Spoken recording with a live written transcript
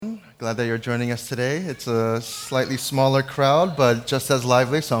Glad that you're joining us today. It's a slightly smaller crowd, but just as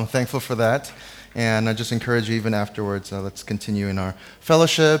lively, so I'm thankful for that. And I just encourage you, even afterwards, let's continue in our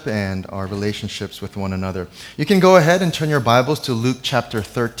fellowship and our relationships with one another. You can go ahead and turn your Bibles to Luke chapter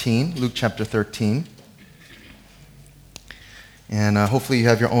 13. Luke chapter 13. And hopefully you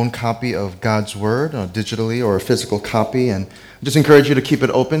have your own copy of God's Word, digitally or a physical copy. And I just encourage you to keep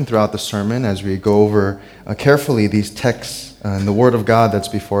it open throughout the sermon as we go over carefully these texts and the Word of God that's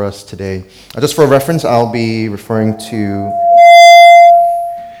before us today. Just for reference, I'll be referring to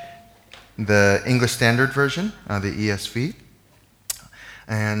the English Standard Version, the ESV.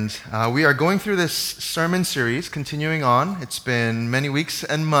 And we are going through this sermon series, continuing on. It's been many weeks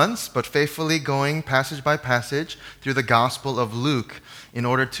and months, but faithfully going passage by passage through the Gospel of Luke in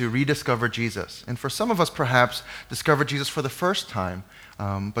order to rediscover Jesus. And for some of us, perhaps, discover Jesus for the first time.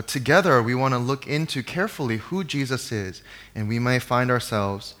 But together, we want to look into carefully who Jesus is. And we may find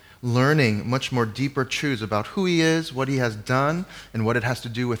ourselves learning much more deeper truths about who he is, what he has done, and what it has to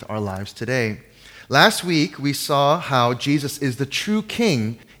do with our lives today. Last week, we saw how Jesus is the true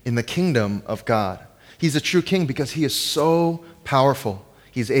king in the kingdom of God. He's a true king because he is so powerful.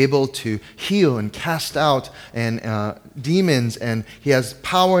 He's able to heal and cast out demons, and he has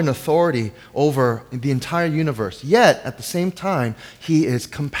power and authority over the entire universe. Yet, at the same time, he is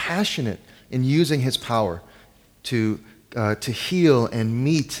compassionate in using his power to heal and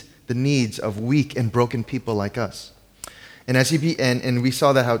meet the needs of weak and broken people like us. And and we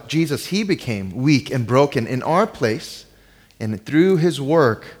saw that how Jesus, he became weak and broken in our place, and through his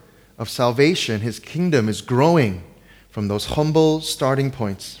work of salvation, his kingdom is growing from those humble starting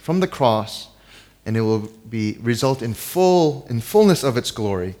points, from the cross, and it will result in fullness of its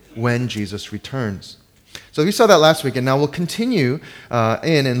glory when Jesus returns. So we saw that last week, and now we'll continue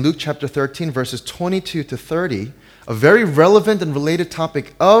in Luke chapter 13, verses 22 to 30, a very relevant and related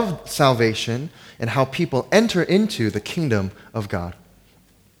topic of salvation and how people enter into the kingdom of God.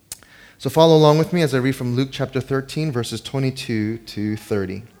 So follow along with me as I read from Luke chapter 13, verses 22 to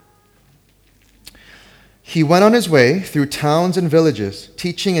 30. He went on his way through towns and villages,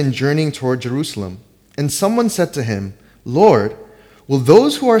 teaching and journeying toward Jerusalem. And someone said to him, "Lord, will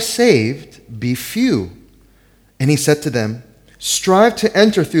those who are saved be few?" And he said to them, "Strive to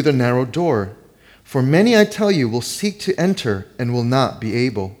enter through the narrow door. For many, I tell you, will seek to enter and will not be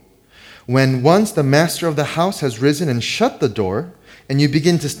able. When once the master of the house has risen and shut the door, and you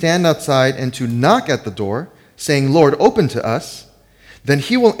begin to stand outside and to knock at the door, saying, 'Lord, open to us,' then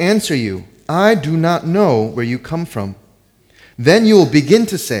he will answer you, 'I do not know where you come from.' Then you will begin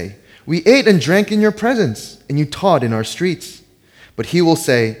to say, 'We ate and drank in your presence, and you taught in our streets.' But he will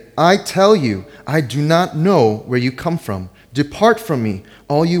say, 'I tell you, I do not know where you come from. Depart from me,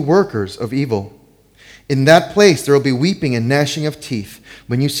 all you workers of evil.' In that place there will be weeping and gnashing of teeth,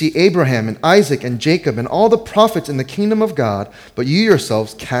 when you see Abraham and Isaac and Jacob and all the prophets in the kingdom of God, but you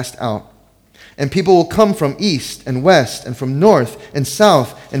yourselves cast out. And people will come from east and west and from north and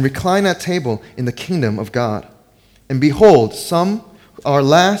south and recline at table in the kingdom of God. And behold, some are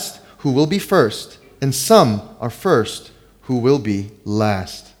last who will be first, and some are first who will be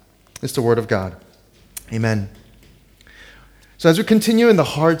last." It's the word of God. Amen. So as we continue in the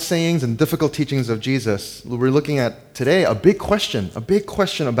hard sayings and difficult teachings of Jesus, we're looking at today a big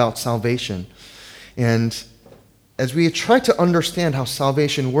question about salvation. And as we try to understand how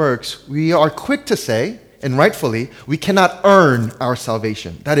salvation works, we are quick to say, and rightfully, we cannot earn our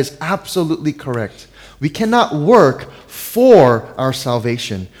salvation. That is absolutely correct. We cannot work for our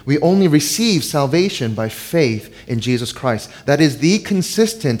salvation. We only receive salvation by faith in Jesus Christ. That is the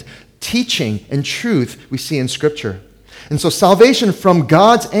consistent teaching and truth we see in Scripture. And so salvation from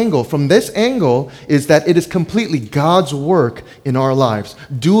God's angle, from this angle, is that it is completely God's work in our lives,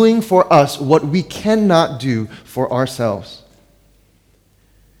 doing for us what we cannot do for ourselves.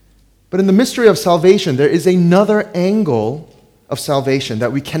 But in the mystery of salvation, there is another angle of salvation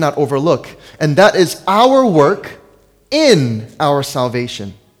that we cannot overlook, and that is our work in our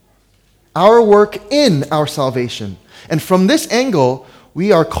salvation. Our work in our salvation. And from this angle,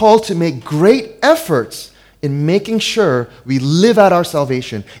 we are called to make great efforts in making sure we live out our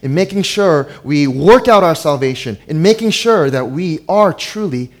salvation, in making sure we work out our salvation, in making sure that we are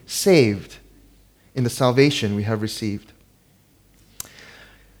truly saved in the salvation we have received.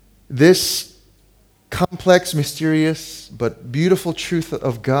 This complex, mysterious, but beautiful truth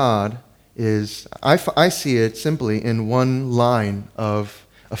of God is, I see it simply in one line of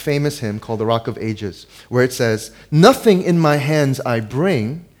a famous hymn called The Rock of Ages, where it says, "Nothing in my hands I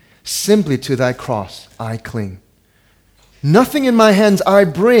bring, simply to thy cross I cling." Nothing in my hands I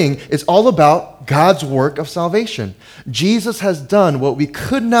bring is all about God's work of salvation. Jesus has done what we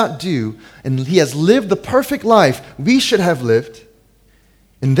could not do, and he has lived the perfect life we should have lived.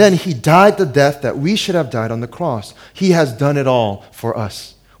 And then he died the death that we should have died on the cross. He has done it all for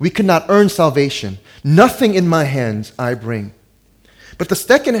us. We could not earn salvation. Nothing in my hands I bring. But the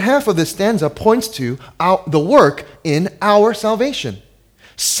second half of this stanza points to the work in our salvation.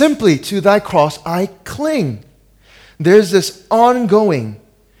 Simply to thy cross I cling. There's this ongoing,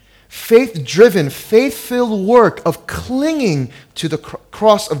 faith-driven, faith-filled work of clinging to the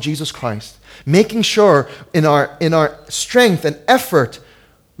cross of Jesus Christ, making sure in our strength and effort,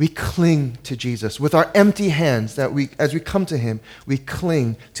 we cling to Jesus. With our empty hands, as we come to him, we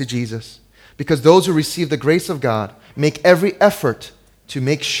cling to Jesus. Because those who receive the grace of God make every effort to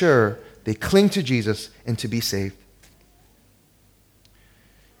make sure they cling to Jesus and to be saved.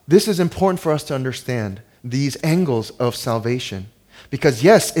 This is important for us to understand, these angles of salvation. Because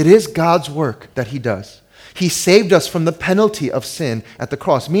yes, it is God's work that he does. He saved us from the penalty of sin at the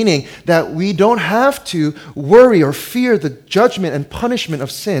cross, meaning that we don't have to worry or fear the judgment and punishment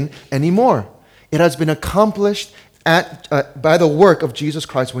of sin anymore. It has been accomplished by the work of Jesus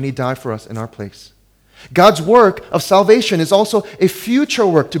Christ when he died for us in our place. God's work of salvation is also a future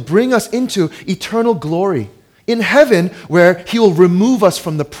work to bring us into eternal glory. In heaven, where he will remove us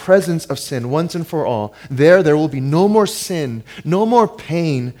from the presence of sin once and for all. There will be no more sin, no more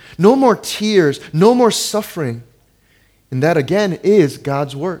pain, no more tears, no more suffering. And that again is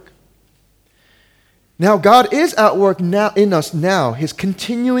God's work. Now, God is at work now in us now, his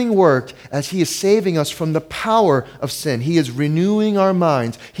continuing work as he is saving us from the power of sin. He is renewing our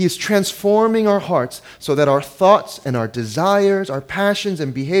minds. He is transforming our hearts so that our thoughts and our desires, our passions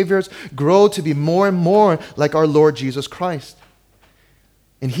and behaviors grow to be more and more like our Lord Jesus Christ.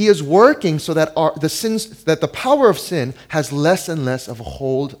 And he is working so that the power of sin has less and less of a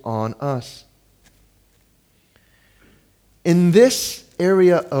hold on us. In this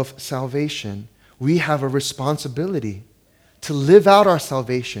area of salvation, we have a responsibility to live out our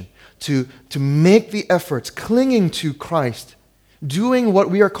salvation, to make the efforts, clinging to Christ, doing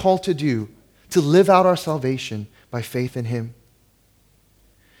what we are called to do, to live out our salvation by faith in him.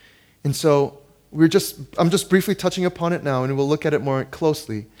 And so I'm just briefly touching upon it now, and we'll look at it more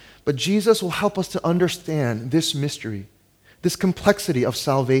closely. But Jesus will help us to understand this mystery, this complexity of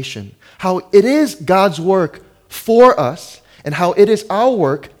salvation, how it is God's work for us, and how it is our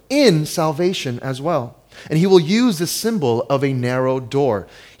work in salvation as well. And he will use the symbol of a narrow door.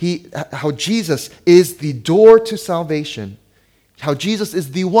 How Jesus is the door to salvation. How Jesus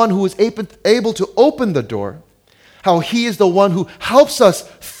is the one who is able to open the door. How he is the one who helps us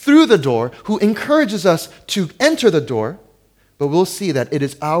through the door, who encourages us to enter the door. But we'll see that it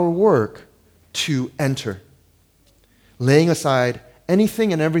is our work to enter, laying aside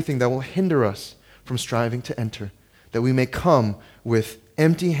anything and everything that will hinder us from striving to enter, that we may come with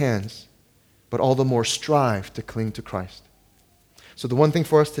empty hands, but all the more strive to cling to Christ. So the one thing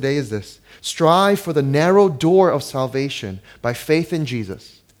for us today is this: strive for the narrow door of salvation by faith in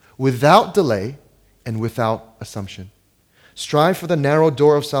Jesus, without delay and without assumption. Strive for the narrow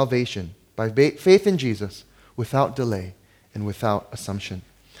door of salvation by faith in Jesus, without delay and without assumption.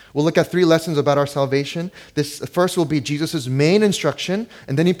 We'll look at 3 lessons about our salvation. This first will be Jesus' main instruction,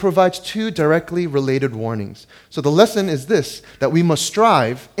 and then he provides 2 directly related warnings. So the lesson is this, that we must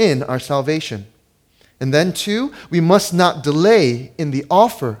strive in our salvation. And then 2, we must not delay in the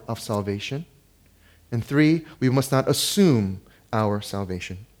offer of salvation. And 3, we must not assume our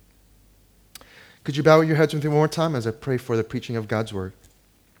salvation. Could you bow your heads with me one more time as I pray for the preaching of God's word?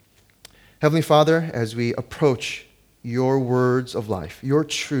 Heavenly Father, as we approach your words of life, your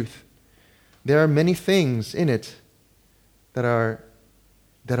truth, there are many things in it that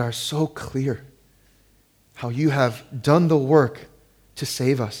are so clear. How you have done the work to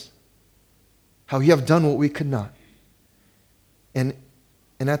save us. How you have done what we could not. And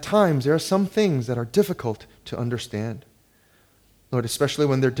at times there are some things that are difficult to understand. Lord, especially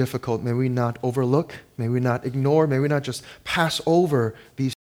when they're difficult, may we not overlook, may we not ignore, may we not just pass over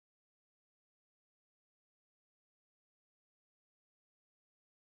these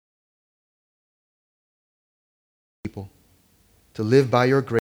people to live by your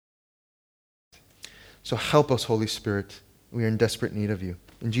grace. So help us, Holy Spirit. We are in desperate need of you.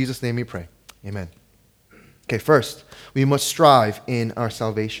 In Jesus' name we pray. Amen. Okay, first, we must strive in our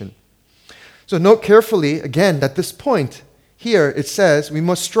salvation. So note carefully, again, at this point, here it says we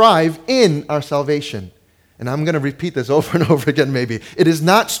must strive in our salvation. And I'm going to repeat this over and over again maybe. It is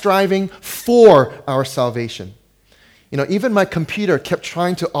not striving for our salvation. Even my computer kept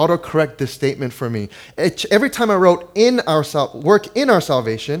trying to autocorrect this statement for me. Every time I wrote work in our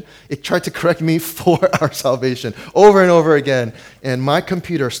salvation, it tried to correct me for our salvation over and over again. And my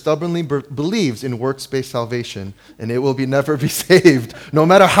computer stubbornly believes in works-based salvation, and it will never be saved, no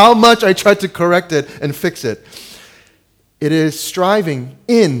matter how much I try to correct it and fix it. It is striving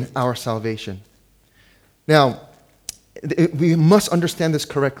in our salvation. Now, we must understand this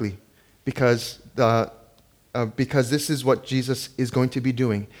correctly because this is what Jesus is going to be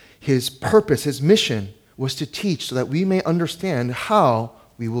doing. His purpose, his mission was to teach so that we may understand how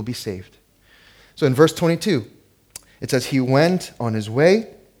we will be saved. So in verse 22, it says, he went on his way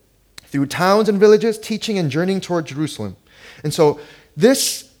through towns and villages, teaching and journeying toward Jerusalem. And so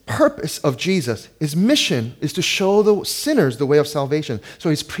this purpose of Jesus, his mission is to show the sinners the way of salvation. So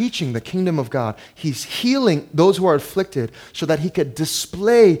he's preaching the kingdom of God. He's healing those who are afflicted so that he could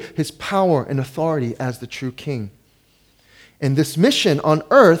display his power and authority as the true king. In this mission on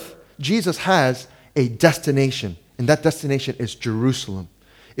earth, Jesus has a destination, and that destination is Jerusalem.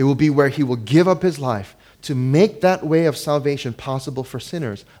 It will be where he will give up his life to make that way of salvation possible for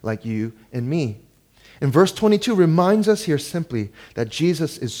sinners like you and me. And verse 22 reminds us here simply that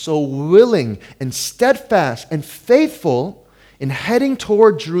Jesus is so willing and steadfast and faithful in heading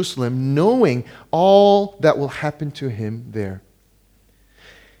toward Jerusalem, knowing all that will happen to him there.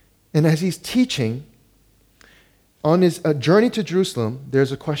 And as he's teaching on his journey to Jerusalem,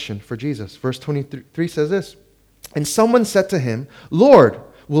 there's a question for Jesus. Verse 23 says this, and someone said to him, Lord,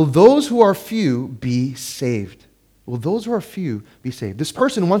 will those who are few be saved? Will those who are few be saved? This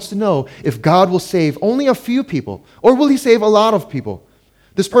person wants to know if God will save only a few people, or will he save a lot of people?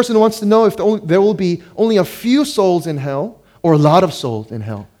 This person wants to know if there will be only a few souls in hell, or a lot of souls in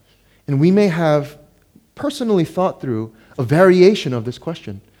hell. And we may have personally thought through a variation of this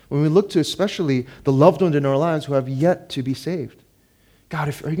question when we look to especially the loved ones in our lives who have yet to be saved. God,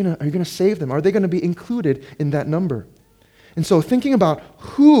 are you going to save them? Are they going to be included in that number? And so thinking about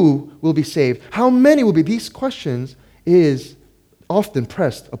who will be saved, how many will be, these questions is often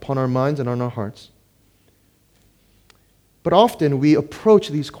pressed upon our minds and on our hearts. But often we approach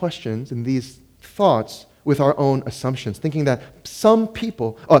these questions and these thoughts with our own assumptions, thinking that some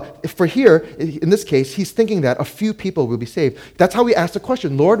people, in this case, he's thinking that a few people will be saved. That's how we ask the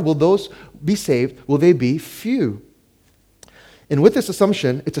question, Lord, will those be saved? Will they be few? And with this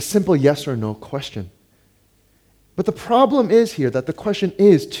assumption, it's a simple yes or no question. But the problem is here that the question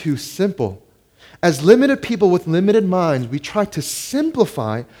is too simple. As limited people with limited minds, we try to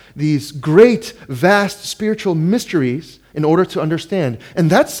simplify these great, vast spiritual mysteries in order to understand. And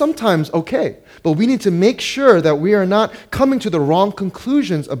that's sometimes okay. But we need to make sure that we are not coming to the wrong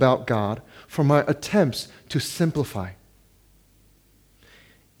conclusions about God from our attempts to simplify.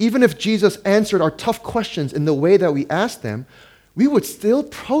 Even if Jesus answered our tough questions in the way that we asked them, we would still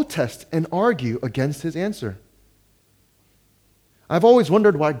protest and argue against his answer. I've always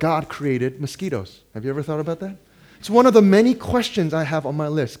wondered why God created mosquitoes. Have you ever thought about that? It's one of the many questions I have on my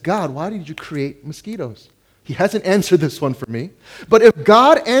list. God, why did you create mosquitoes? He hasn't answered this one for me. But if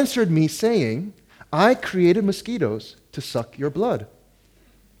God answered me saying, I created mosquitoes to suck your blood,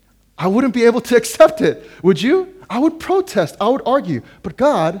 I wouldn't be able to accept it. Would you? I would protest. I would argue. But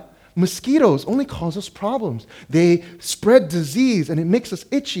God, mosquitoes only cause us problems. They spread disease and it makes us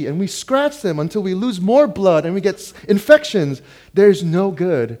itchy and we scratch them until we lose more blood and we get infections. There's no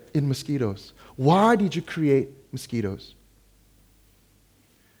good in mosquitoes. Why did you create mosquitoes?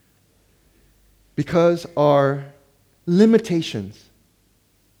 Because our limitations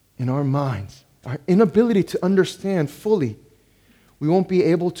in our minds, our inability to understand fully, we won't be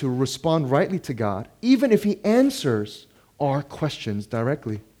able to respond rightly to God, even if he answers our questions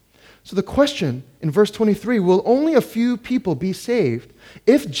directly. So the question in verse 23, will only a few people be saved?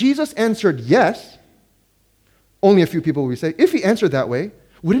 If Jesus answered yes, only a few people will be saved. If he answered that way,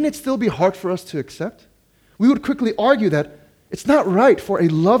 wouldn't it still be hard for us to accept? We would quickly argue that it's not right for a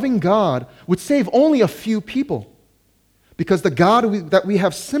loving God would save only a few people. Because the God that we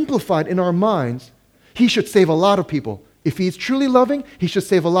have simplified in our minds, he should save a lot of people. If he is truly loving, he should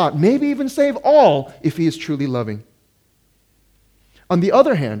save a lot. Maybe even save all if he is truly loving. On the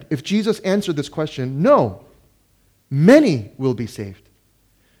other hand, if Jesus answered this question, no, many will be saved.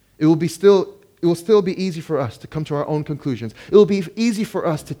 It will still be easy for us to come to our own conclusions. It will be easy for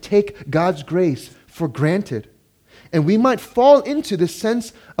us to take God's grace for granted. And we might fall into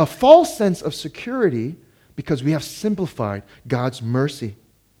this a false sense of security because we have simplified God's mercy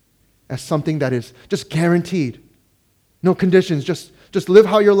as something that is just guaranteed. No conditions, just live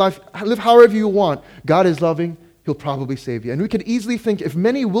live however you want. God is loving. He'll probably save you. And we could easily think if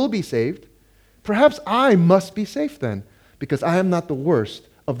many will be saved, Perhaps I must be safe then, because I am not the worst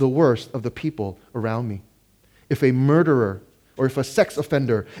of the people around me. If a murderer or if a sex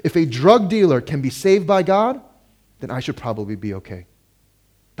offender, if a drug dealer can be saved by God, then I should probably be okay.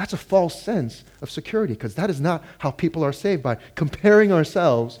 That's a false sense of security, because that is not how people are saved, by comparing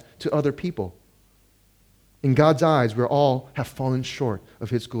ourselves to other people. In God's eyes, we all have fallen short of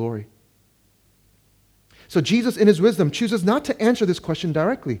His glory. So Jesus, in His wisdom, chooses not to answer this question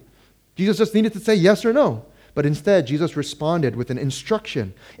directly. Jesus just needed to say yes or no. But instead, Jesus responded with an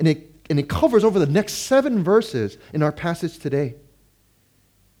instruction. And it covers over the next 7 verses in our passage today.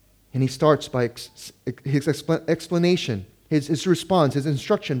 And He starts by his explanation, his response, his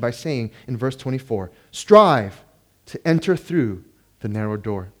instruction by saying in verse 24, strive to enter through the narrow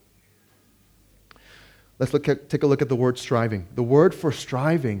door. Let's take a look at the word striving. The word for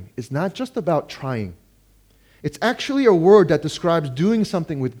striving is not just about trying. It's actually a word that describes doing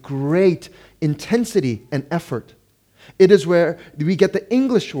something with great intensity and effort. It is where we get the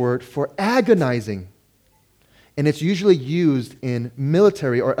English word for agonizing. And it's usually used in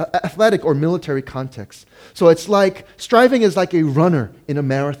military or athletic or military contexts. So it's like, striving is like a runner in a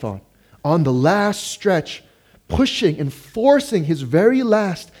marathon, on the last stretch, pushing and forcing his very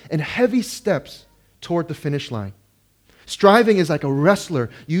last and heavy steps toward the finish line. Striving is like a wrestler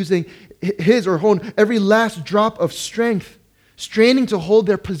using his or her own every last drop of strength, straining to hold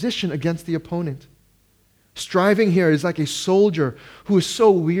their position against the opponent. Striving here is like a soldier who is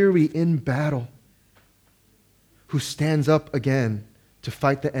so weary in battle, who stands up again to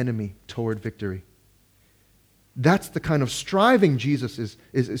fight the enemy toward victory. That's the kind of striving Jesus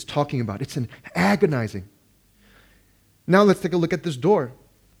is talking about. It's an agonizing. Now let's take a look at this door.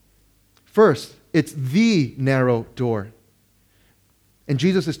 First, it's the narrow door. And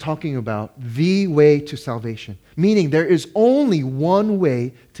Jesus is talking about the way to salvation, meaning there is only one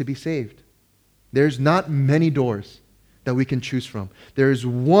way to be saved. There's not many doors that we can choose from. There is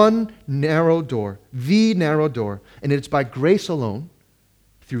one narrow door, the narrow door, and it's by grace alone,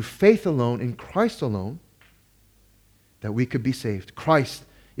 through faith alone, in Christ alone, that we could be saved. Christ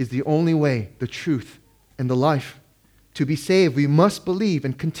is the only way, the truth, and the life. To be saved, we must believe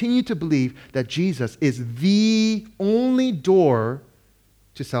and continue to believe that Jesus is the only door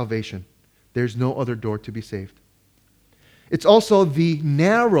to salvation. There's no other door to be saved. It's also the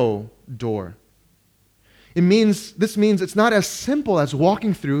narrow door. This means it's not as simple as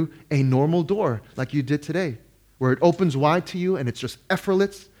walking through a normal door like you did today, where it opens wide to you and it's just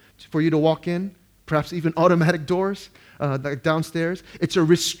effortless for you to walk in, perhaps even automatic doors like downstairs. It's a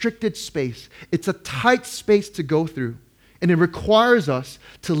restricted space. It's a tight space to go through. And it requires us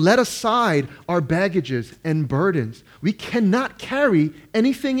to let aside our baggages and burdens. We cannot carry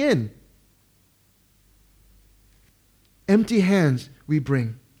anything in. Empty hands we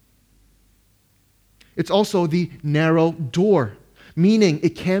bring. It's also the narrow door, meaning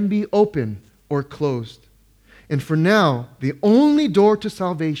it can be open or closed. And for now, the only door to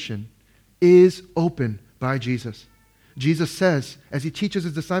salvation is open by Jesus. Jesus says, as He teaches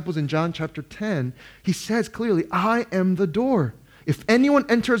His disciples in John chapter 10, He says clearly, I am the door. If anyone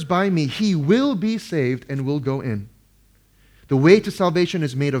enters by me, he will be saved and will go in. The way to salvation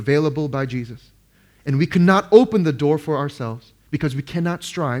is made available by Jesus. And we cannot open the door for ourselves because we cannot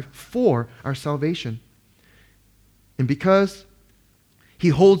strive for our salvation. And because He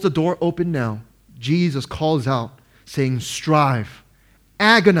holds the door open now, Jesus calls out saying, strive,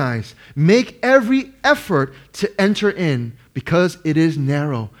 agonize, make every effort to enter in because it is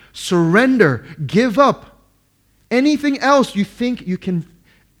narrow. Surrender, give up. Anything else you think you can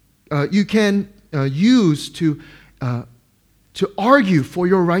use to argue for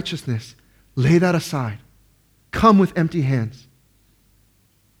your righteousness, lay that aside. Come with empty hands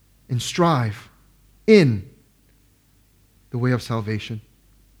and strive in the way of salvation.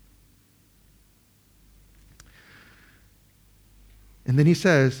 And then He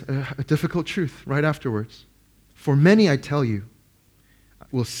says a difficult truth right afterwards. For many, I tell you,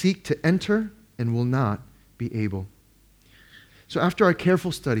 will seek to enter and will not be able. So after our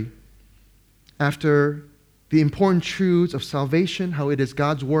careful study, after the important truths of salvation, how it is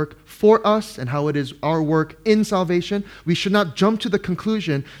God's work for us and how it is our work in salvation, we should not jump to the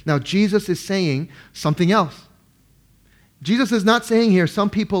conclusion, now Jesus is saying something else. Jesus is not saying here some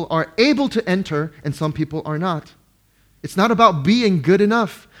people are able to enter and some people are not. It's not about being good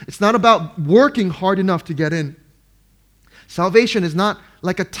enough. It's not about working hard enough to get in. Salvation is not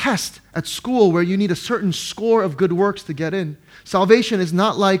like a test at school where you need a certain score of good works to get in. Salvation is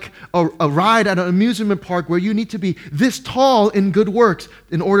not like a ride at an amusement park where you need to be this tall in good works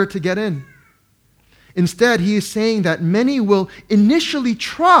in order to get in. Instead, He is saying that many will initially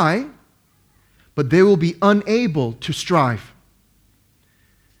try, but they will be unable to strive.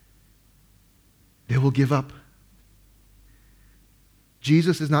 They will give up.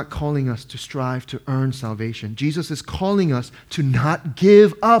 Jesus is not calling us to strive to earn salvation. Jesus is calling us to not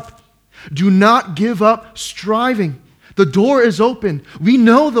give up. Do not give up striving. The door is open. We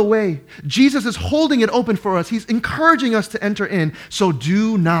know the way. Jesus is holding it open for us. He's encouraging us to enter in. So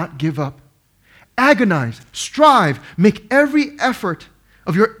do not give up. Agonize, strive, make every effort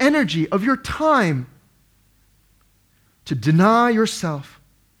of your energy, of your time to deny yourself,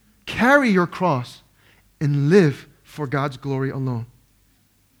 carry your cross, and live for God's glory alone.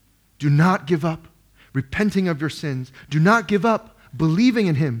 Do not give up repenting of your sins. Do not give up believing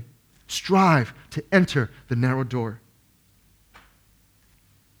in Him. Strive to enter the narrow door.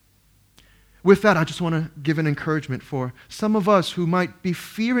 With that, I just want to give an encouragement for some of us who might be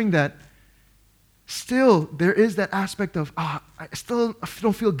fearing that still there is that aspect of, I still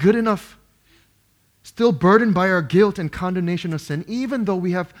don't feel good enough. Still burdened by our guilt and condemnation of sin, even though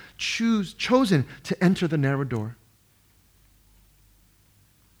we have chosen to enter the narrow door.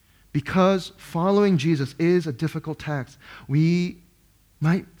 Because following Jesus is a difficult task, we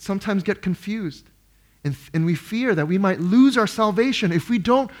might sometimes get confused. And we fear that we might lose our salvation if we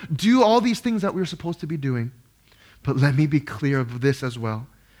don't do all these things that we're supposed to be doing. But let me be clear of this as well.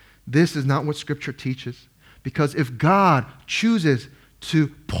 This is not what Scripture teaches. Because if God chooses to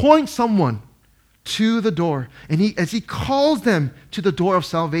point someone to the door, and as He calls them to the door of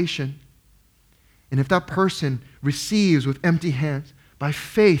salvation, and if that person receives with empty hands, by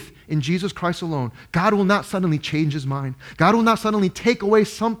faith in Jesus Christ alone, God will not suddenly change His mind. God will not suddenly take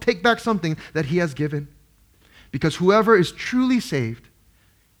back something that He has given. Because whoever is truly saved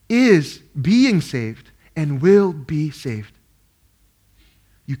is being saved and will be saved.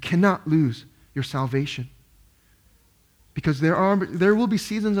 You cannot lose your salvation. Because there will be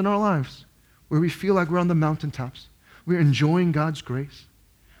seasons in our lives where we feel like we're on the mountaintops. We're enjoying God's grace.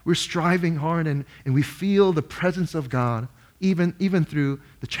 We're striving hard and we feel the presence of God even through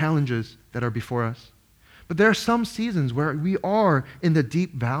the challenges that are before us. But there are some seasons where we are in the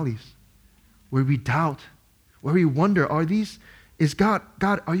deep valleys, where we doubt, where we wonder, God,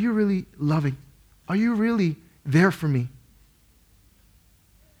 are you really loving? Are you really there for me?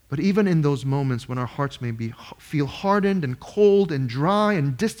 But even in those moments when our hearts may feel hardened and cold and dry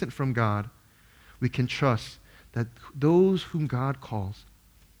and distant from God, we can trust that those whom God calls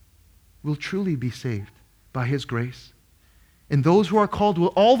will truly be saved by His grace. And those who are called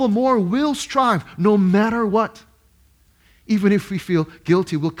all the more will strive no matter what. Even if we feel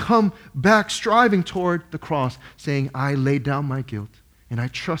guilty, we'll come back striving toward the cross, saying, I lay down my guilt, and I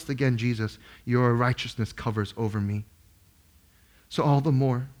trust again, Jesus, your righteousness covers over me. So all the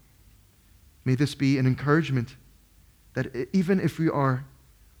more, may this be an encouragement that even if we are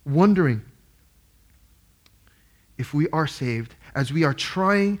wondering if we are saved, as we are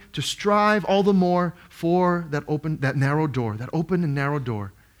trying to strive all the more for that open and narrow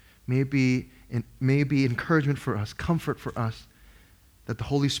door, may it be encouragement for us, comfort for us, that the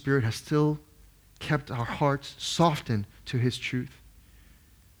Holy Spirit has still kept our hearts softened to His truth,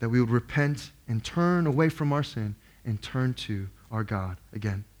 that we would repent and turn away from our sin and turn to our God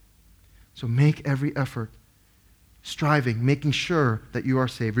again. So make every effort, striving, making sure that you are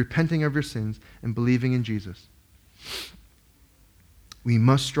saved, repenting of your sins and believing in Jesus. We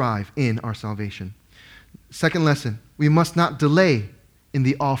must strive in our salvation. Second lesson, we must not delay in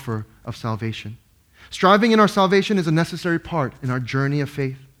the offer of salvation. Striving in our salvation is a necessary part in our journey of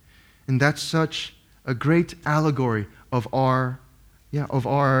faith. And that's such a great allegory of our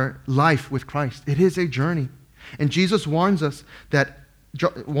life with Christ. It is a journey. And Jesus warns us that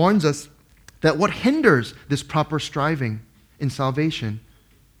what hinders this proper striving in salvation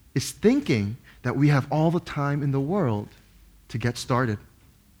is thinking that we have all the time in the world to get started.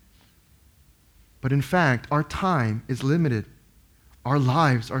 But in fact, our time is limited. Our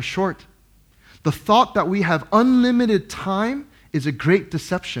lives are short. The thought that we have unlimited time is a great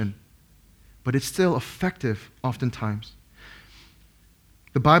deception, but it's still effective oftentimes.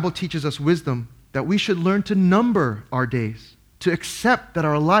 The Bible teaches us wisdom that we should learn to number our days, to accept that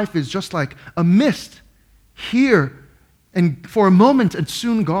our life is just like a mist, here and for a moment and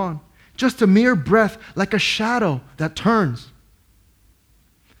soon gone. Just a mere breath, like a shadow that turns.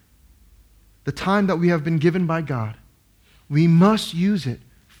 The time that we have been given by God, we must use it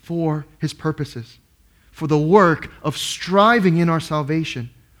for His purposes, for the work of striving in our salvation,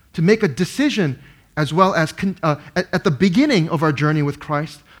 to make a decision as well as at the beginning of our journey with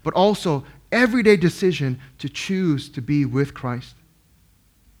Christ, but also everyday decision to choose to be with Christ.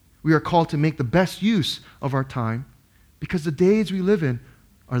 We are called to make the best use of our time because the days we live in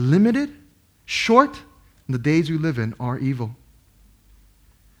are limited short, and the days we live in are evil.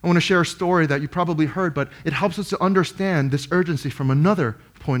 I want to share a story that you probably heard, but it helps us to understand this urgency from another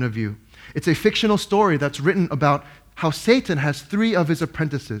point of view. It's a fictional story that's written about how Satan has 3 of his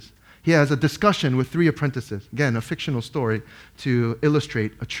apprentices. He has a discussion with 3 apprentices. Again, a fictional story to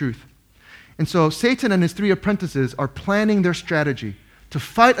illustrate a truth. And so Satan and his 3 apprentices are planning their strategy to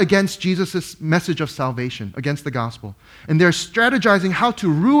fight against Jesus' message of salvation, against the gospel. And they're strategizing how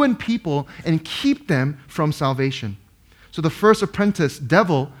to ruin people and keep them from salvation. So the first apprentice,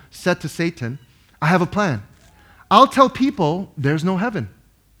 devil, said to Satan, I have a plan. I'll tell people there's no heaven.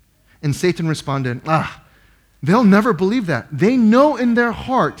 And Satan responded, they'll never believe that. They know in their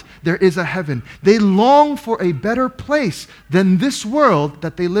heart there is a heaven. They long for a better place than this world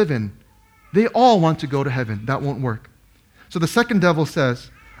that they live in. They all want to go to heaven. That won't work. So the second devil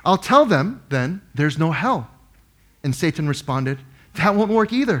says, I'll tell them then there's no hell. And Satan responded, that won't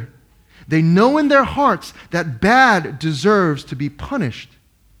work either. They know in their hearts that bad deserves to be punished.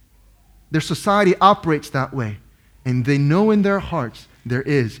 Their society operates that way. And they know in their hearts there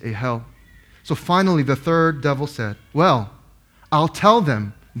is a hell. So finally, the third devil said, well, I'll tell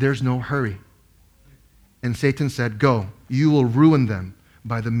them there's no hurry. And Satan said, go, you will ruin them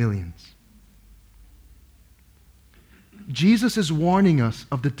by the millions. Jesus is warning us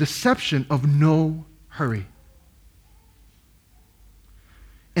of the deception of no hurry.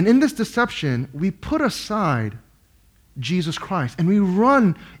 And in this deception, we put aside Jesus Christ and we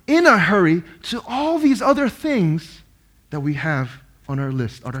run in a hurry to all these other things that we have on our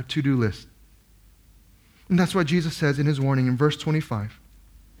list, on our to-do list. And that's what Jesus says in his warning in verse 25.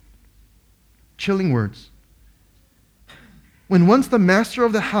 Chilling words. When once the master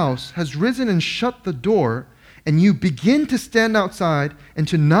of the house has risen and shut the door, and you begin to stand outside and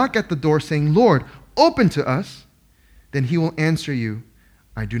to knock at the door, saying, Lord, open to us, then he will answer you,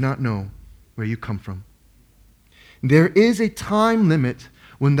 I do not know where you come from. There is a time limit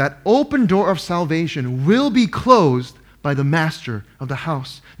when that open door of salvation will be closed by the master of the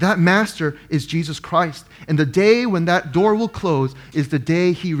house. That master is Jesus Christ. And the day when that door will close is the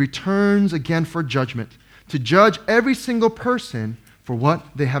day he returns again for judgment, to judge every single person for what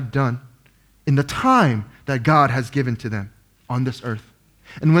they have done in the time that God has given to them on this earth.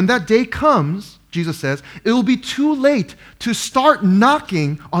 And when that day comes, Jesus says, it will be too late to start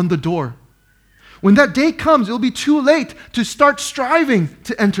knocking on the door. When that day comes, it will be too late to start striving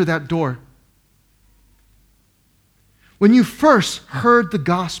to enter that door. When you first heard the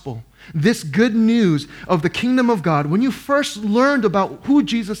gospel, this good news of the kingdom of God, when you first learned about who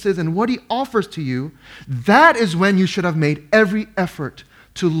Jesus is and what he offers to you, that is when you should have made every effort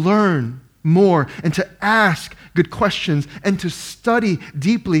to learn more and to ask good questions and to study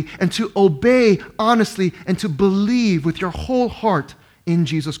deeply and to obey honestly and to believe with your whole heart in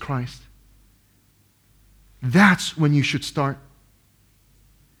Jesus Christ. That's when you should start.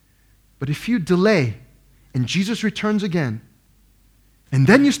 But if you delay and Jesus returns again, and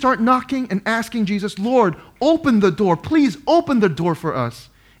then you start knocking and asking Jesus, Lord, open the door, please open the door for us,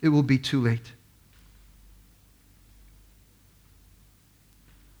 it will be too late.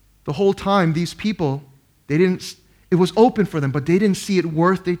 The whole time, these people, it was open for them, but they didn't see it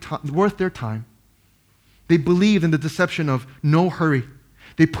worth their time. They believed in the deception of no hurry.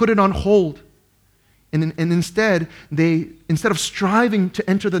 They put it on hold. And instead of striving to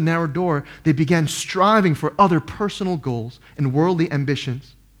enter the narrow door, they began striving for other personal goals and worldly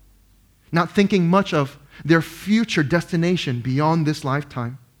ambitions, not thinking much of their future destination beyond this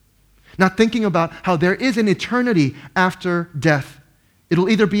lifetime, not thinking about how there is an eternity after death. It'll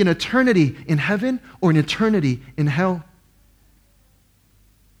either be an eternity in heaven or an eternity in hell.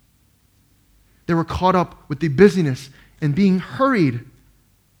 They were caught up with the busyness and being hurried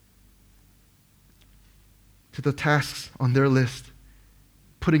to the tasks on their list,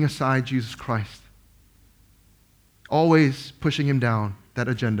 putting aside Jesus Christ. Always pushing him down, that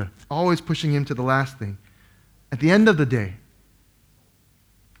agenda. Always pushing him to the last thing. At the end of the day,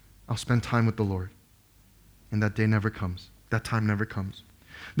 I'll spend time with the Lord. And that day never comes. That time never comes.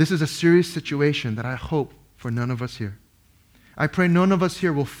 This is a serious situation that I hope for none of us here. I pray none of us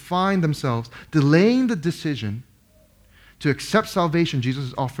here will find themselves delaying the decision to accept salvation Jesus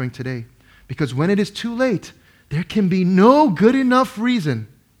is offering today. Because when it is too late, there can be no good enough reason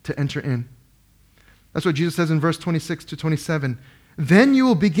to enter in. That's what Jesus says in verse 26 to 27. Then you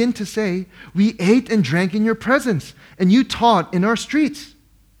will begin to say, we ate and drank in your presence, and you taught in our streets.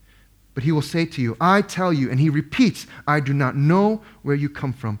 But he will say to you, I tell you, and he repeats, I do not know where you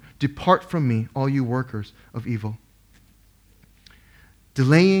come from. Depart from me, all you workers of evil.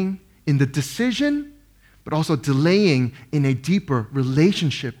 Delaying in the decision, but also delaying in a deeper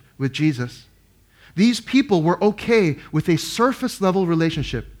relationship with Jesus. These people were okay with a surface level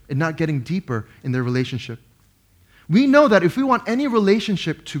relationship and not getting deeper in their relationship. We know that if we want any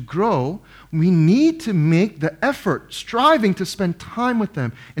relationship to grow, we need to make the effort, striving to spend time with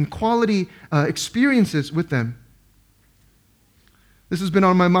them and quality experiences with them. This has been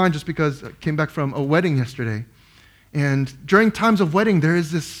on my mind just because I came back from a wedding yesterday. And during times of wedding, there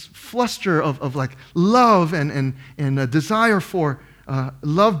is this fluster of like love and a desire for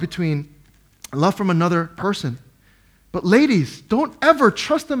love from another person. But ladies, don't ever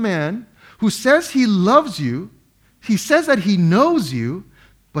trust a man who says he loves you. He says that he knows you,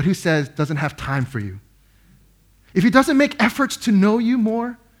 but who says doesn't have time for you. If he doesn't make efforts to know you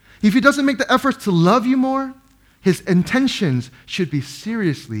more, if he doesn't make the efforts to love you more, his intentions should be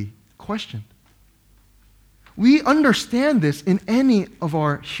seriously questioned. We understand this in any of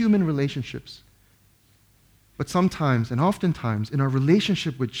our human relationships. But sometimes, and oftentimes, in our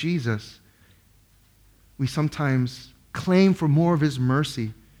relationship with Jesus, we sometimes claim for more of his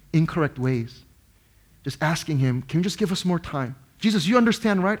mercy, incorrect ways. Just asking him, can you just give us more time? Jesus, you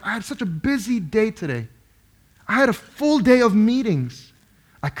understand, right? I had such a busy day today. I had a full day of meetings.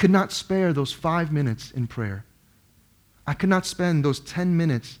 I could not spare those 5 minutes in prayer. I could not spend those 10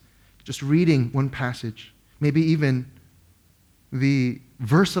 minutes just reading one passage, maybe even the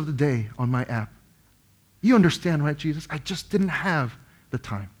verse of the day on my app. You understand, right, Jesus? I just didn't have the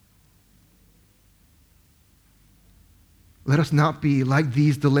time. Let us not be like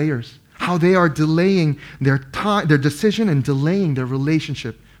these delayers, how they are delaying their time, their decision, and delaying their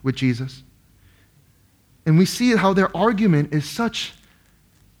relationship with Jesus. And we see how their argument is such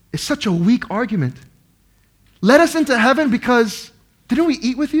a weak argument. Let us into heaven because didn't we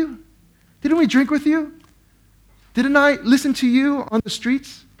eat with you? Didn't we drink with you? Didn't I listen to you on the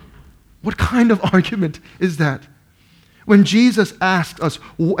streets? What kind of argument is that? When Jesus asks us,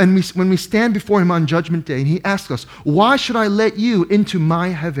 and when we stand before him on Judgment Day, and he asks us, why should I let you into my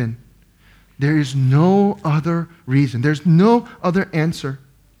heaven? There is no other reason. There's no other answer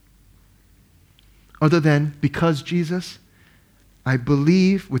other than because Jesus, I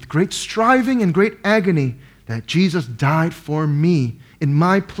believe with great striving and great agony that Jesus died for me in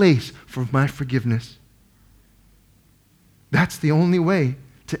my place for my forgiveness. That's the only way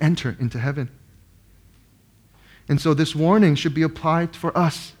to enter into heaven. And so this warning should be applied for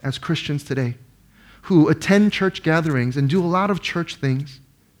us as Christians today who attend church gatherings and do a lot of church things.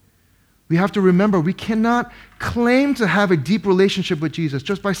 We have to remember we cannot claim to have a deep relationship with Jesus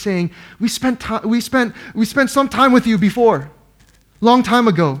just by saying, we spent some time with you before, long time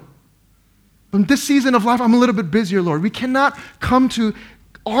ago. In this season of life, I'm a little bit busier, Lord. We cannot come to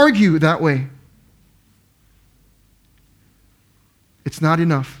argue that way. It's not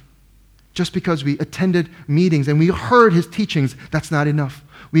enough. Just because we attended meetings and we heard his teachings, that's not enough.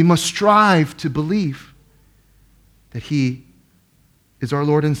 We must strive to believe that he is our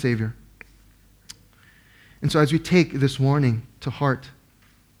Lord and Savior. And so as we take this warning to heart,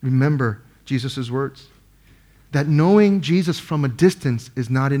 remember Jesus' words, that knowing Jesus from a distance is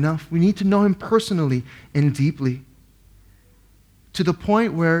not enough. We need to know him personally and deeply, to the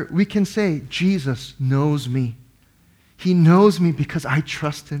point where we can say, Jesus knows me. He knows me because I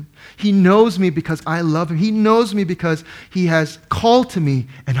trust him. He knows me because I love him. He knows me because he has called to me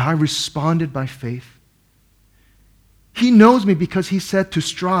and I responded by faith. He knows me because he said to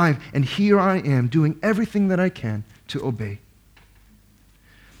strive, and here I am doing everything that I can to obey.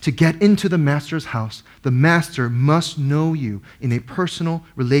 To get into the master's house, the master must know you in a personal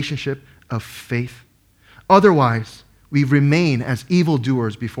relationship of faith. Otherwise, we remain as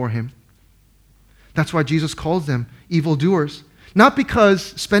evildoers before him. That's why Jesus calls them evildoers. Not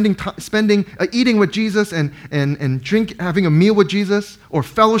because eating with Jesus and having a meal with Jesus, or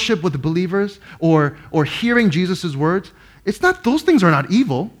fellowship with the believers, or hearing Jesus' words. It's not, those things are not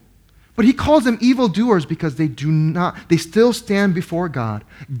evil. But he calls them evildoers because they still stand before God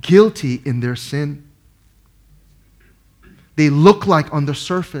guilty in their sin. They look like on the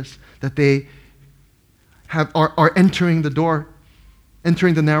surface that they are entering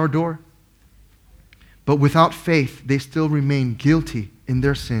the narrow door. But without faith, they still remain guilty in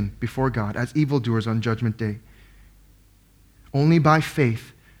their sin before God as evildoers on Judgment Day. Only by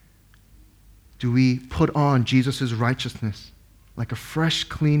faith do we put on Jesus' righteousness like a fresh,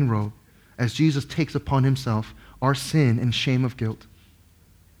 clean robe as Jesus takes upon himself our sin and shame of guilt.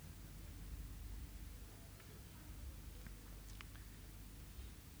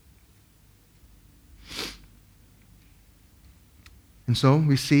 And so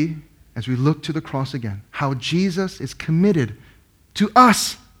we see, as we look to the cross again, how Jesus is committed to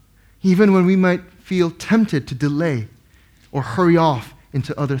us, even when we might feel tempted to delay or hurry off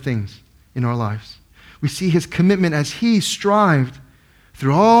into other things in our lives. We see his commitment as he strived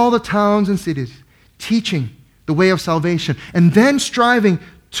through all the towns and cities, teaching the way of salvation, and then striving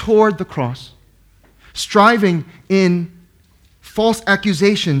toward the cross, striving in false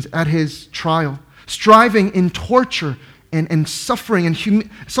accusations at his trial, striving in torture and suffering and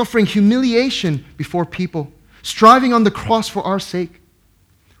suffering humiliation before people, striving on the cross for our sake.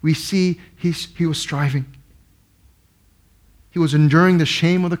 We see he was striving. He was enduring the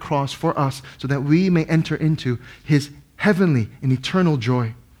shame of the cross for us so that we may enter into his heavenly and eternal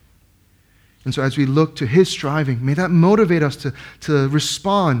joy. And so as we look to his striving, may that motivate us to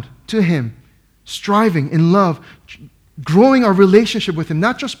respond to him, striving in love, growing our relationship with him,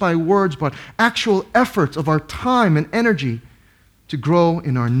 not just by words, but actual efforts of our time and energy to grow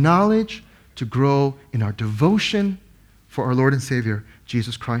in our knowledge, to grow in our devotion for our Lord and Savior,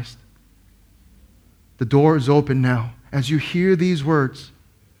 Jesus Christ. The door is open now. As you hear these words,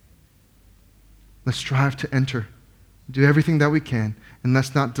 let's strive to enter. Do everything that we can, and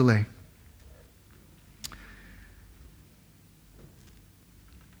let's not delay.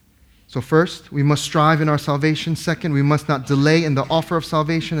 So first, we must strive in our salvation. Second, we must not delay in the offer of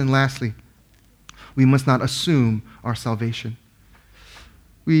salvation. And lastly, we must not assume our salvation.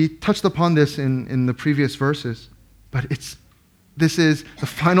 We touched upon this in the previous verses, but this is the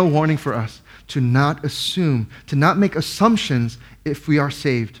final warning for us, to not assume, to not make assumptions if we are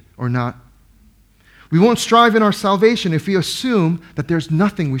saved or not. We won't strive in our salvation if we assume that there's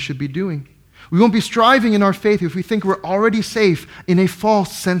nothing we should be doing. We won't be striving in our faith if we think we're already safe in a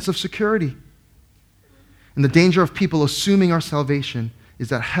false sense of security. And the danger of people assuming our salvation is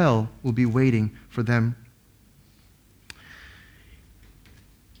that hell will be waiting for them.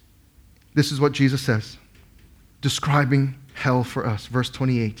 This is what Jesus says, describing hell for us. Verse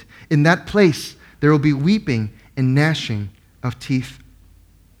 28. In that place, there will be weeping and gnashing of teeth.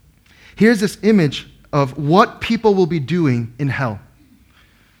 Here's this image of what people will be doing in hell.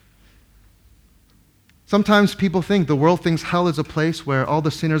 Sometimes people think, the world thinks hell is a place where all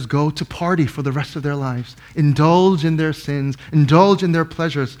the sinners go to party for the rest of their lives, indulge in their sins, indulge in their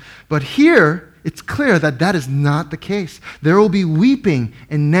pleasures. But here, it's clear that that is not the case. There will be weeping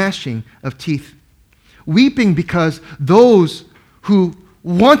and gnashing of teeth. Weeping because those who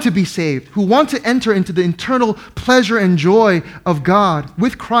want to be saved, who want to enter into the eternal pleasure and joy of God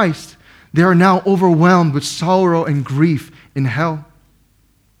with Christ, they are now overwhelmed with sorrow and grief in hell.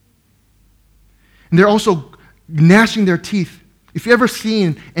 And they're also gnashing their teeth. If you've ever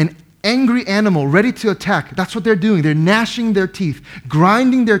seen an angry animal ready to attack, that's what they're doing. They're gnashing their teeth,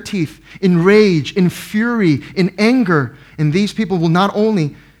 grinding their teeth in rage, in fury, in anger. And these people will not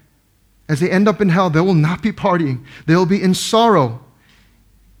only, as they end up in hell, they will not be partying. They will be in sorrow.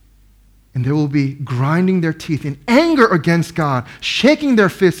 And they will be grinding their teeth in anger against God, shaking their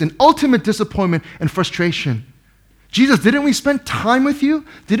fists in ultimate disappointment and frustration. Jesus, didn't we spend time with you?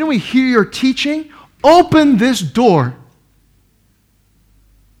 Didn't we hear your teaching? Open this door.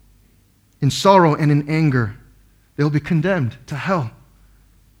 In sorrow and in anger, they'll be condemned to hell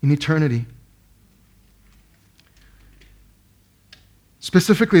in eternity.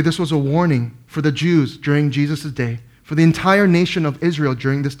 Specifically, this was a warning for the Jews during Jesus' day, for the entire nation of Israel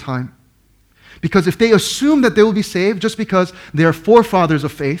during this time. Because if they assume that they will be saved just because they are forefathers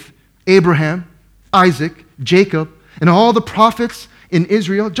of faith, Abraham, Isaac, Jacob, and all the prophets in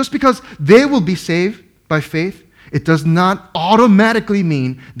Israel, just because they will be saved by faith, it does not automatically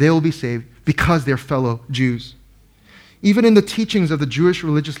mean they will be saved because they're fellow Jews. Even in the teachings of the Jewish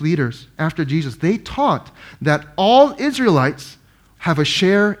religious leaders after Jesus, they taught that all Israelites have a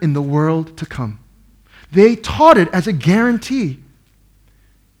share in the world to come. They taught it as a guarantee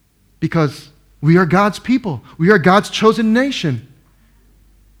because we are God's people. We are God's chosen nation.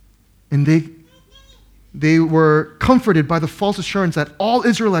 And they were comforted by the false assurance that all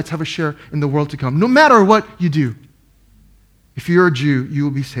Israelites have a share in the world to come. No matter what you do, if you're a Jew, you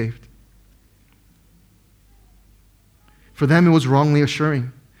will be saved. For them, it was wrongly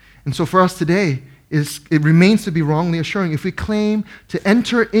assuring. And so for us today, it remains to be wrongly assuring. If we claim to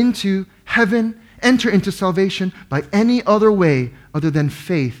enter into heaven, enter into salvation by any other way other than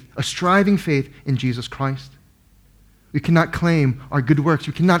faith, a striving faith in Jesus Christ. We cannot claim our good works.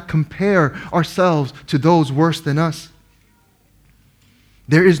 We cannot compare ourselves to those worse than us.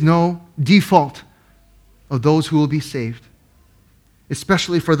 There is no default of those who will be saved,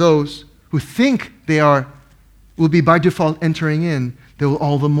 especially for those who think they will be by default entering in. They will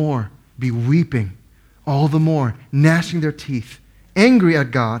all the more be weeping, all the more gnashing their teeth, angry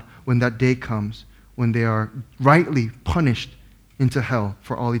at God when that day comes, when they are rightly punished into hell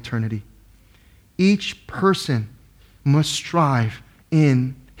for all eternity. Each person must strive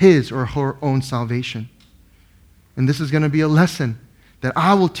in his or her own salvation. And this is going to be a lesson that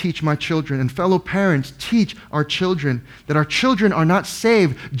I will teach my children, and fellow parents teach our children, that our children are not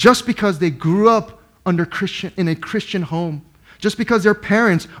saved just because they grew up in a Christian home, just because their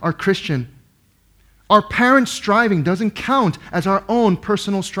parents are Christian. Our parents' striving doesn't count as our own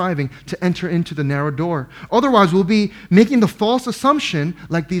personal striving to enter into the narrow door. Otherwise, we'll be making the false assumption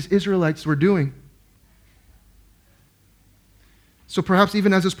like these Israelites were doing. So perhaps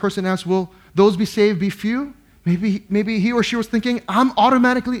even as this person asks, will those be saved be few? Maybe he or she was thinking, I'm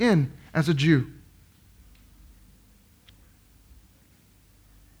automatically in as a Jew.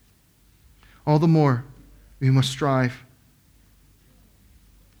 All the more, we must strive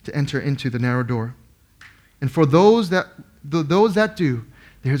to enter into the narrow door. And for those that do,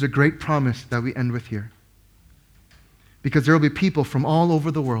 there's a great promise that we end with here. Because there will be people from all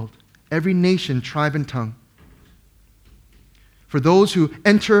over the world, every nation, tribe, and tongue. For those who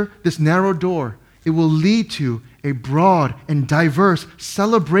enter this narrow door, it will lead to a broad and diverse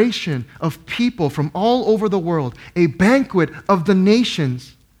celebration of people from all over the world, a banquet of the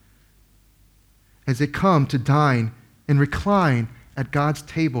nations as they come to dine and recline at God's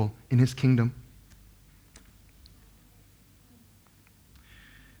table in his kingdom.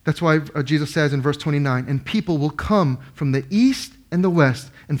 That's why Jesus says in verse 29, and people will come from the east and the west,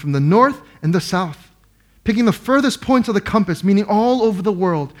 and from the north and the south, picking the furthest points of the compass, meaning all over the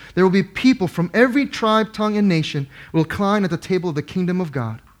world. There will be people from every tribe, tongue, and nation will recline at the table of the kingdom of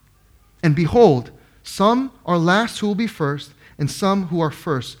God. And behold, some are last who will be first, and some who are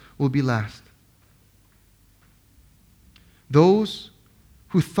first will be last. Those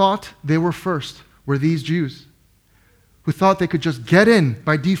who thought they were first were these Jews, who thought they could just get in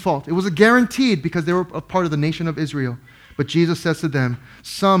by default. It was a guaranteed because they were a part of the nation of Israel. But Jesus says to them,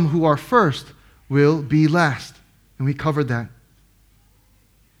 some who are first will be last. And we covered that.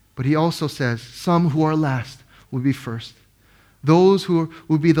 But he also says, some who are last will be first. Those who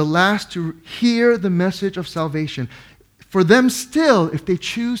will be the last to hear the message of salvation. For them still, if they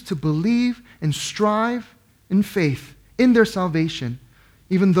choose to believe and strive in faith in their salvation,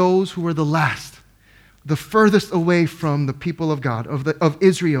 even those who were the last, the furthest away from the people of God, of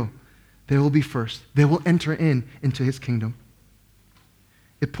Israel, they will be first. They will enter into his kingdom.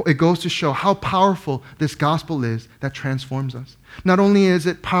 It goes to show how powerful this gospel is that transforms us. Not only is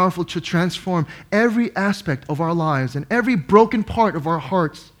it powerful to transform every aspect of our lives and every broken part of our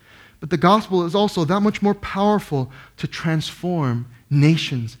hearts, but the gospel is also that much more powerful to transform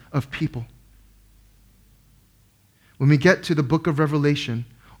nations of people. When we get to the book of Revelation,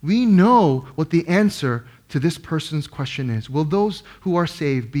 we know what the answer to this person's question is. Will those who are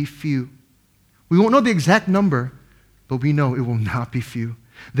saved be few? We won't know the exact number, but we know it will not be few.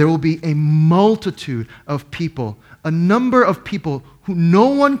 There will be a multitude of people, a number of people who no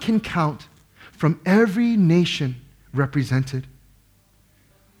one can count from every nation represented.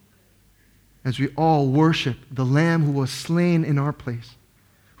 As we all worship the Lamb who was slain in our place,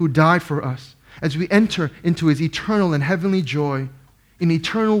 who died for us, as we enter into his eternal and heavenly joy, in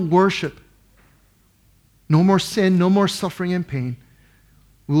eternal worship, no more sin, no more suffering and pain,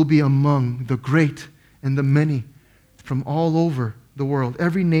 we will be among the great and the many from all over the world,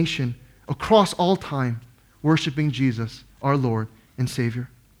 every nation, across all time, worshiping Jesus, our Lord and Savior.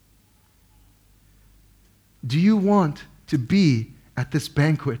 Do you want to be at this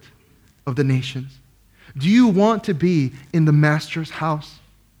banquet of the nations? Do you want to be in the Master's house?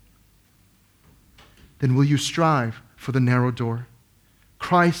 Then will you strive for the narrow door?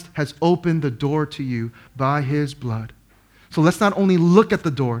 Christ has opened the door to you by his blood. So let's not only look at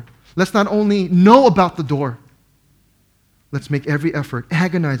the door, let's not only know about the door, let's make every effort,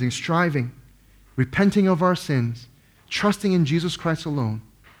 agonizing, striving, repenting of our sins, trusting in Jesus Christ alone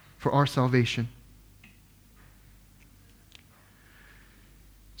for our salvation.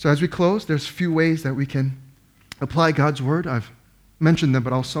 So as we close, there's a few ways that we can apply God's word. I've mentioned them,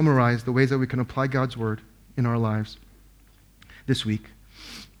 but I'll summarize the ways that we can apply God's word in our lives this week.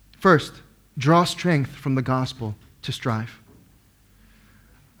 First, draw strength from the gospel to strive.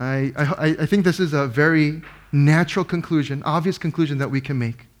 I think this is a very natural conclusion, obvious conclusion that we can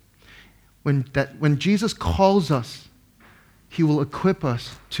make. When Jesus calls us, he will equip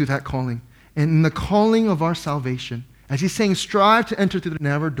us to that calling. And in the calling of our salvation, as he's saying, strive to enter through the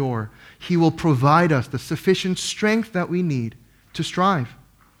narrow door, he will provide us the sufficient strength that we need to strive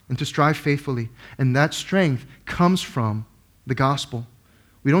and to strive faithfully. And that strength comes from the gospel.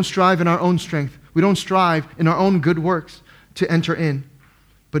 We don't strive in our own strength. We don't strive in our own good works to enter in.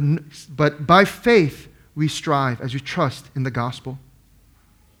 But by faith, we strive as we trust in the gospel.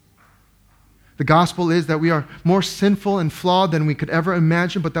 The gospel is that we are more sinful and flawed than we could ever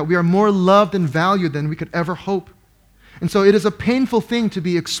imagine, but that we are more loved and valued than we could ever hope. And so it is a painful thing to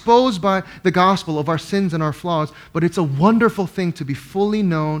be exposed by the gospel of our sins and our flaws, but it's a wonderful thing to be fully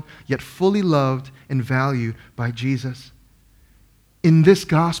known, yet fully loved and valued by Jesus. In this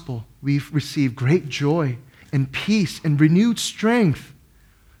gospel, we've received great joy and peace and renewed strength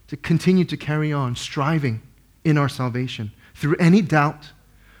to continue to carry on striving in our salvation through any doubt,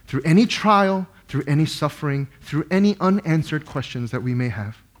 through any trial, through any suffering, through any unanswered questions that we may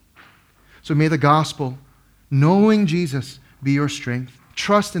have. So may the gospel, knowing Jesus, be your strength.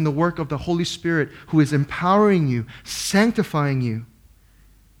 Trust in the work of the Holy Spirit who is empowering you, sanctifying you,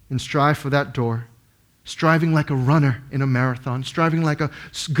 and strive for that door, striving like a runner in a marathon, striving like a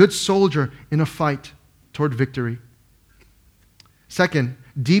good soldier in a fight toward victory. Second,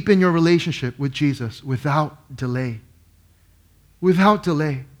 deepen your relationship with Jesus without delay. Without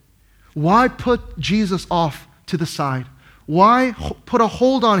delay. Why put Jesus off to the side? Why put a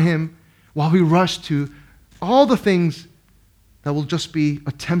hold on him while we rush to all the things that will just be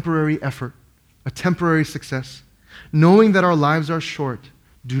a temporary effort, a temporary success? Knowing that our lives are short,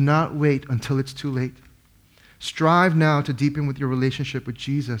 do not wait until it's too late. Strive now to deepen with your relationship with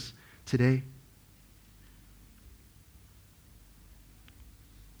Jesus today.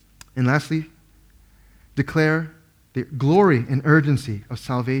 And lastly, declare the glory and urgency of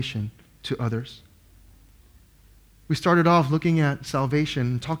salvation to others. We started off looking at salvation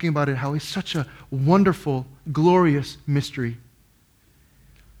and talking about it, how it's such a wonderful, glorious mystery.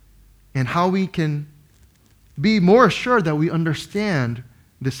 And how we can be more assured that we understand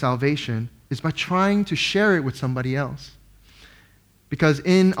this salvation is by trying to share it with somebody else. Because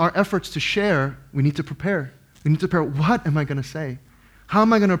in our efforts to share, we need to prepare. We need to prepare, what am I going to say? How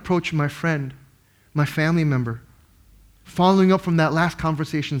am I going to approach my friend, my family member? Following up from that last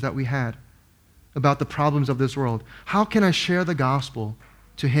conversations that we had about the problems of this world. How can I share the gospel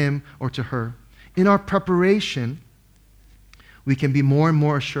to him or to her? In our preparation, we can be more and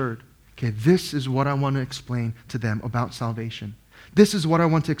more assured, okay, this is what I want to explain to them about salvation. This is what I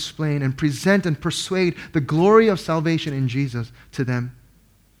want to explain and present and persuade the glory of salvation in Jesus to them.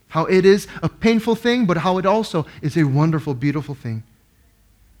 How it is a painful thing, but how it also is a wonderful, beautiful thing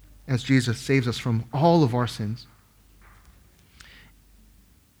as Jesus saves us from all of our sins.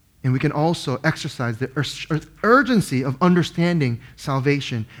 And we can also exercise the urgency of understanding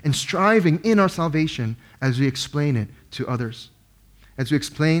salvation and striving in our salvation as we explain it to others. As we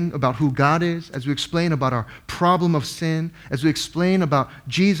explain about who God is, as we explain about our problem of sin, as we explain about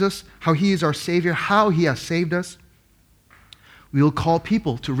Jesus, how he is our Savior, how he has saved us, we will call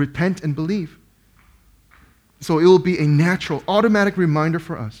people to repent and believe. So it will be a natural, automatic reminder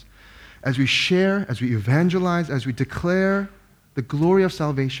for us as we share, as we evangelize, as we declare the glory of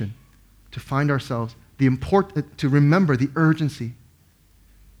salvation, to find ourselves to remember the urgency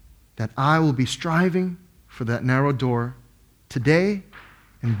that I will be striving for that narrow door today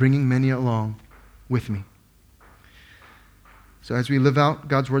and bringing many along with me. So as we live out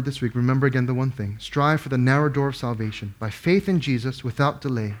God's word this week, remember again the one thing: strive for the narrow door of salvation by faith in Jesus without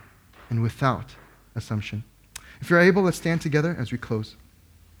delay and without assumption. If you're able, let's stand together as we close.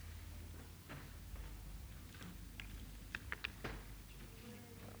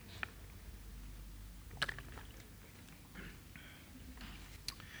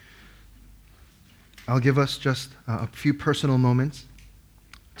 I'll give us just a few personal moments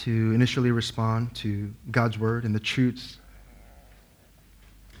to initially respond to God's word and the truths.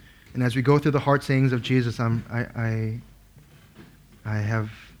 And as we go through the hard sayings of Jesus, I have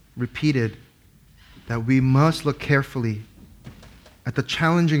repeated that we must look carefully at the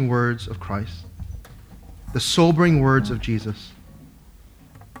challenging words of Christ, the sobering words of Jesus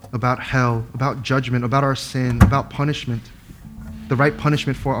about hell, about judgment, about our sin, about punishment, the right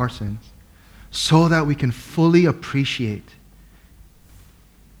punishment for our sins, so that we can fully appreciate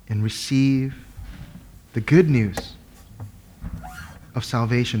and receive the good news of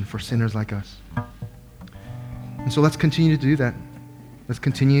salvation for sinners like us. And so let's continue to do that. Let's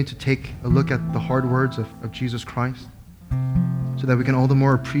continue to take a look at the hard words of Jesus Christ so that we can all the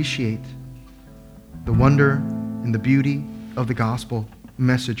more appreciate the wonder and the beauty of the gospel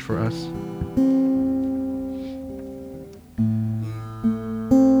message for us.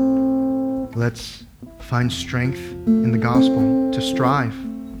 Let's find strength in the gospel to strive,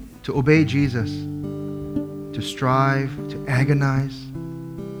 to obey Jesus, to strive, to agonize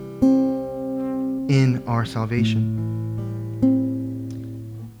in our salvation.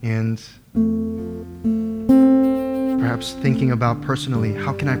 And perhaps thinking about personally,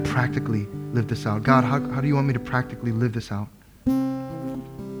 how can I practically live this out? God, how do you want me to practically live this out?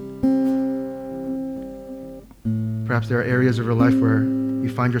 Perhaps there are areas of your life where you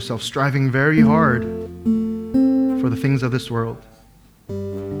find yourself striving very hard for the things of this world.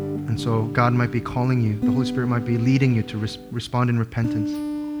 And so God might be calling you, the Holy Spirit might be leading you to respond in repentance.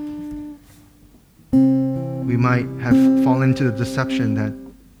 We might have fallen into the deception that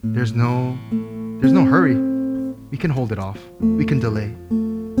there's no hurry. We can hold it off. We can delay.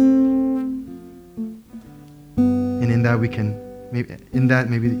 And in that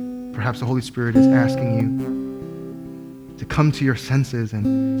maybe perhaps the Holy Spirit is asking you to come to your senses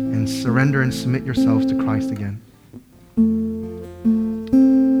and surrender and submit yourselves to Christ again.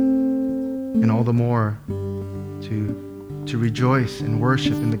 And all the more to rejoice and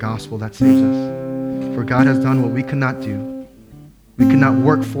worship in the gospel that saves us. For God has done what we could not do. We could not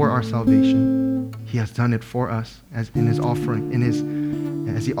work for our salvation. He has done it for us as in his offering,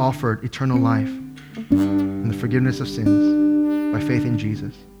 as he offered eternal life and the forgiveness of sins by faith in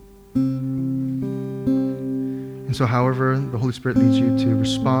Jesus. And so however the Holy Spirit leads you to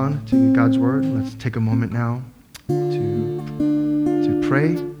respond to God's word, let's take a moment now to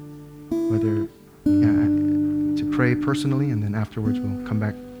pray, to pray personally, and then afterwards we'll come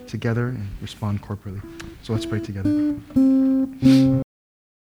back together and respond corporately. So let's pray together.